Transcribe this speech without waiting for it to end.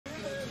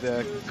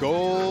the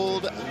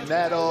gold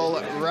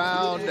medal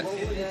round.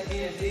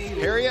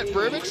 Harriet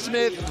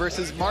Burbidge-Smith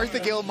versus Martha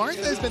Gill.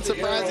 Martha has been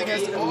surprising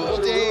us all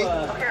day.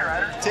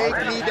 Take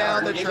me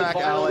down the track,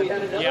 Alan.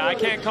 Yeah, I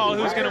can't call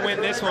who's going to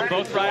win this one.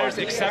 Both riders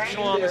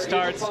exceptional on the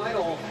starts.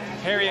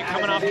 Harriet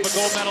coming off of a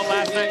gold medal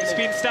last night in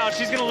speed and style.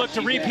 She's going to look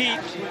to repeat,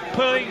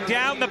 putting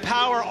down the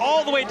power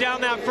all the way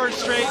down that first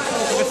straight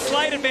with a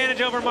slight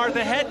advantage over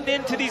Martha heading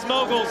into these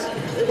moguls.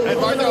 And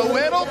Martha, a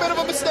little bit of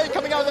a mistake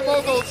coming out of the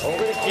moguls.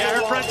 Yeah,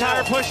 her front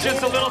tire pushed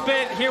just a little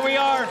bit. Here we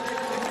are.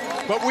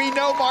 But we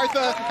know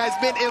Martha has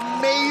been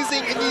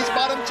amazing in these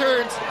bottom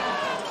turns.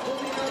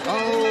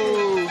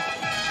 Oh.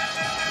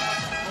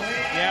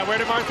 Yeah, where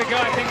did Martha go?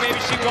 I think maybe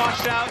she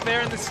washed out there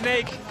in the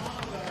snake.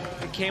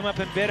 It came up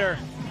and bit her.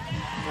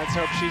 Let's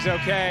hope she's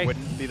okay.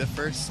 Wouldn't be the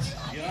first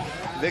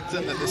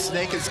victim that the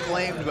snake has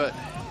claimed, but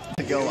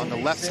to go on the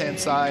left-hand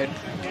side,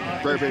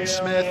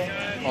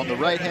 Burbidge-Smith on the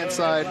right-hand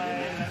side.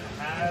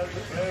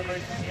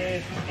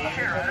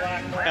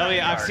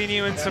 Elliot, I've seen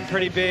you in some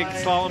pretty big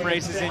slalom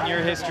races in your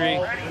history.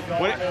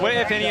 What,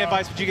 if any,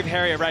 advice would you give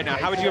Harriet right now?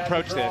 How would you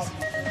approach this?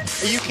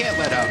 You can't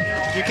let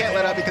up. You can't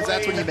let up because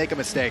that's when you make a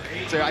mistake.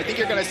 So I think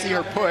you're going to see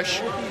her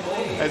push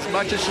as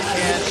much as she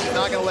can. She's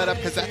not going to let up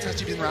because that's how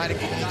she's been riding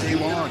all day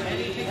long.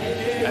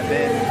 And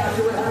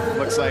then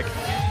looks like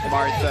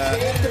Martha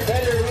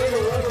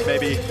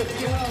maybe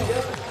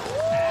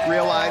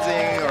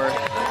realizing or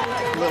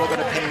a little bit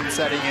of pain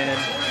setting in.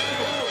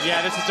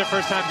 Yeah, this is her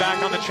first time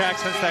back on the track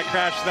since that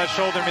crash. That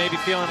shoulder may be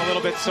feeling a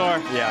little bit sore.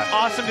 Yeah.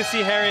 Awesome to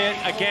see Harriet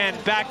again,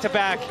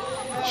 back-to-back.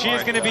 She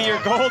is going to be your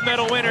gold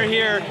medal winner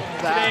here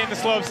today in the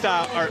slope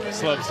style.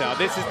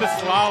 This is the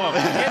slalom.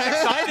 I'm getting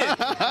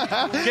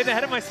excited. Getting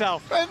ahead of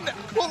myself. And,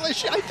 well, I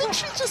think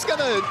she's just going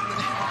to,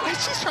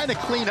 she's trying to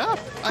clean up.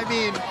 I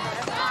mean,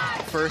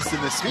 first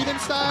in the speed and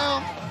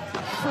style,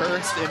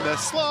 first in the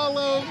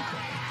slalom.